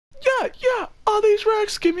yeah, all these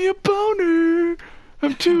racks give me a boner.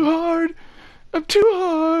 I'm too hard. I'm too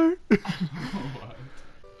hard.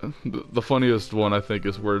 The funniest one, I think,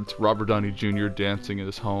 is where it's Robert Downey Jr. dancing in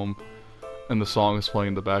his home, and the song is playing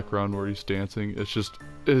in the background where he's dancing. It's just,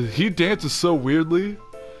 he dances so weirdly,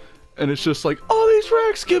 and it's just like, all these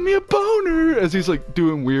racks give me a boner, as he's like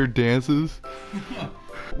doing weird dances.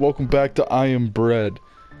 Welcome back to I Am Bread.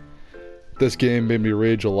 This game made me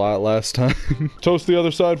rage a lot last time. Toast the other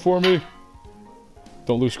side for me.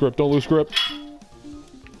 Don't lose grip, don't lose grip.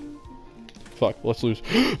 Fuck, let's lose.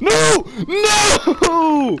 No!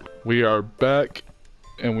 No! We are back,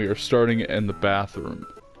 and we are starting in the bathroom.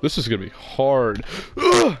 This is gonna be hard.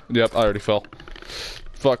 Ugh! Yep, I already fell.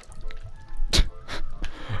 Fuck.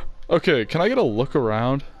 Okay, can I get a look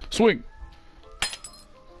around? Swing.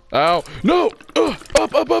 Ow. No!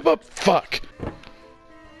 Up, up, up, up. Fuck.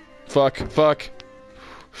 Fuck, fuck.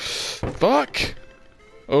 Fuck!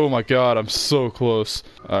 Oh my god, I'm so close.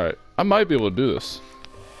 Alright, I might be able to do this.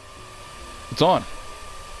 It's on.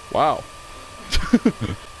 Wow.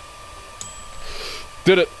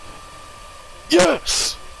 Did it.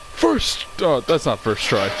 Yes! First, oh, that's not first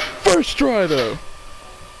try. First try though.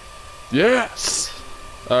 Yes!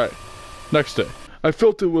 Alright, next day. I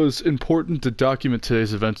felt it was important to document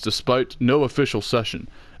today's events despite no official session,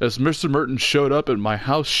 as Mr. Merton showed up at my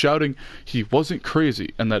house shouting he wasn't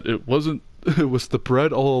crazy and that it was the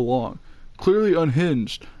bread all along. Clearly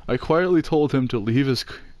unhinged, I quietly told him to leave his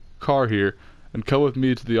car here and come with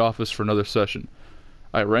me to the office for another session.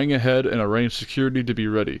 I rang ahead and arranged security to be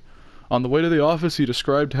ready. On the way to the office, he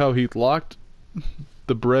described how he'd locked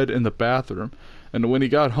the bread in the bathroom, and when he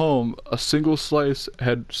got home, a single slice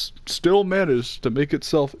had still managed to make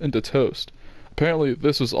itself into toast. Apparently,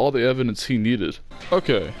 this was all the evidence he needed.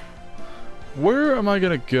 Okay. Where am I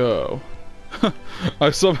gonna go?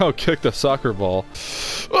 I somehow kicked a soccer ball.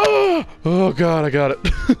 Oh, oh god, I got it.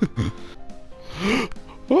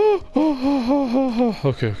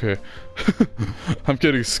 Okay, okay. I'm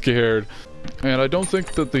getting scared. And I don't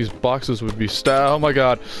think that these boxes would be oh my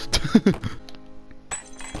god.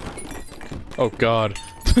 Oh god.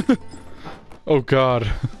 Oh god.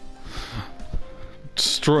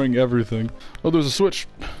 Destroying everything. Oh, there's a switch.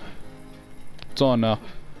 It's on now.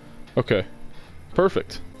 Okay.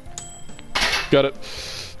 Perfect. Got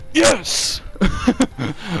it. Yes!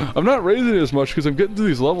 I'm not raising it as much because I'm getting through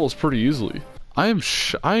these levels pretty easily. I am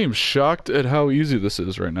shocked at how easy this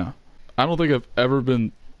is right now. I don't think I've ever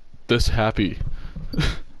been this happy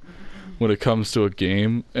when it comes to a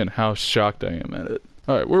game and how shocked I am at it.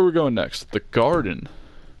 Alright, where are we going next? The garden.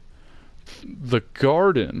 The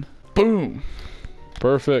garden. Boom.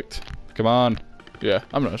 Perfect. Come on. Yeah,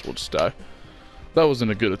 I'm not supposed to die. That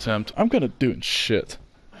wasn't a good attempt. I'm gonna doing shit.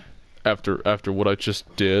 After what I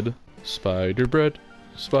just did. Spider bread.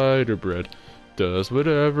 Spider bread. Does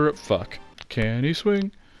whatever. Fuck. Can he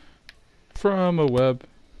swing from a web?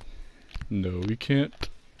 No, he can't.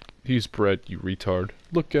 He's bread, you retard.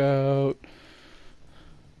 Look out.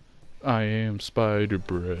 I am spider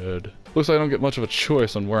bread. Looks like I don't get much of a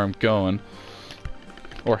choice on where I'm going.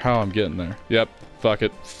 Or how I'm getting there. Yep. Fuck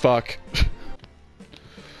it. Fuck.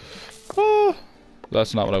 Ah,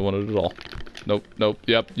 that's not what I wanted at all. Nope, nope,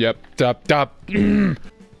 yep, yep. Stop, stop.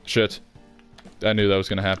 Shit. I knew that was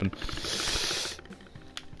gonna happen.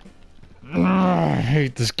 I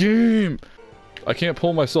hate this game. I can't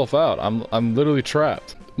pull myself out. I'm literally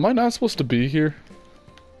trapped. Am I not supposed to be here?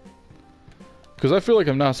 Because I feel like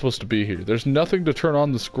I'm not supposed to be here. There's nothing to turn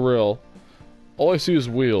on this grill. All I see is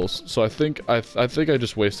wheels. So I think I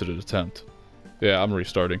just wasted an attempt. Yeah, I'm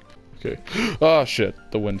restarting. Okay. Oh shit.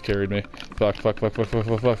 The wind carried me. Fuck, fuck, fuck, fuck, fuck,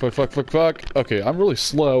 fuck, fuck, fuck, fuck, fuck, fuck. Okay, I'm really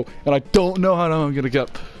slow, and I don't know how I'm gonna get.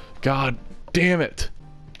 God damn it.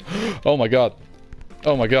 Oh my god.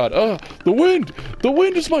 Oh my god. The wind! The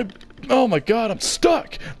wind is my. Oh my god, I'm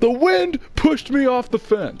stuck! The wind pushed me off the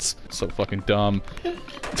fence! So fucking dumb.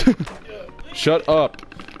 Shut up!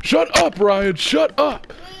 Shut up, Ryan! Shut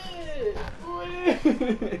up!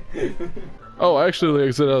 Oh, I actually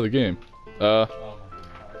exited out of the game.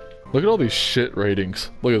 Look at all these shit ratings.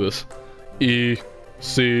 Look at this. E,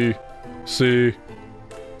 C, C,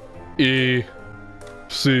 E,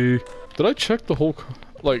 C. Did I check the whole...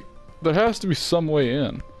 Like, there has to be some way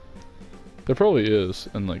in. There probably is,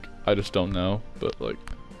 and like, I just don't know, but like...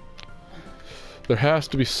 There has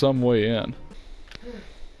to be some way in.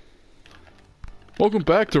 Welcome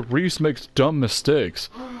back to Reese Makes Dumb Mistakes.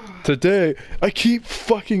 Today, I keep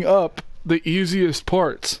fucking up the easiest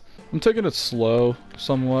parts. I'm taking it slow,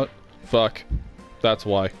 somewhat. Fuck. That's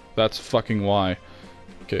why. That's fucking why.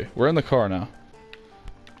 Okay, we're in the car now.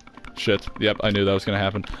 Shit. Yep, I knew that was gonna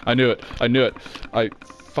happen. I knew it. I knew it.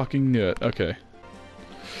 fucking knew it. Okay.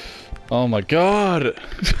 Oh my god!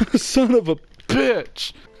 Son of a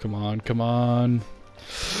bitch! Come on, come on.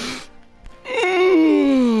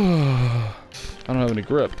 I don't have any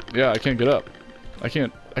grip. Yeah, I can't get up. I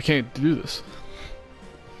can't do this.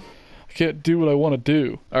 I can't do what I want to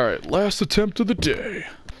do. Alright, last attempt of the day.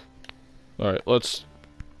 Alright,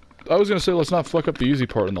 I was gonna say let's not fuck up the easy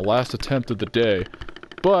part in the last attempt of the day.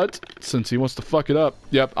 But, since he wants to fuck it up,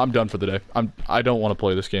 yep, I'm done for the day. I don't want to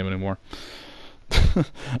play this game anymore.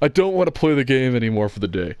 I don't want to play the game anymore for the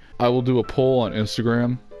day. I will do a poll on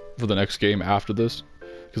Instagram for the next game after this.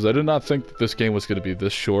 Because I did not think that this game was going to be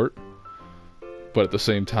this short. But at the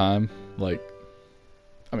same time, like,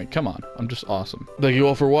 I mean, come on. I'm just awesome. Thank you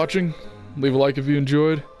all for watching. Leave a like if you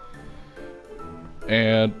enjoyed.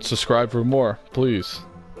 And subscribe for more, please.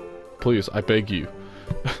 Please, I beg you.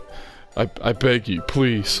 I beg you,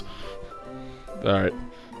 please. Alright.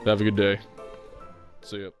 Have a good day.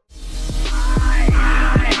 See ya.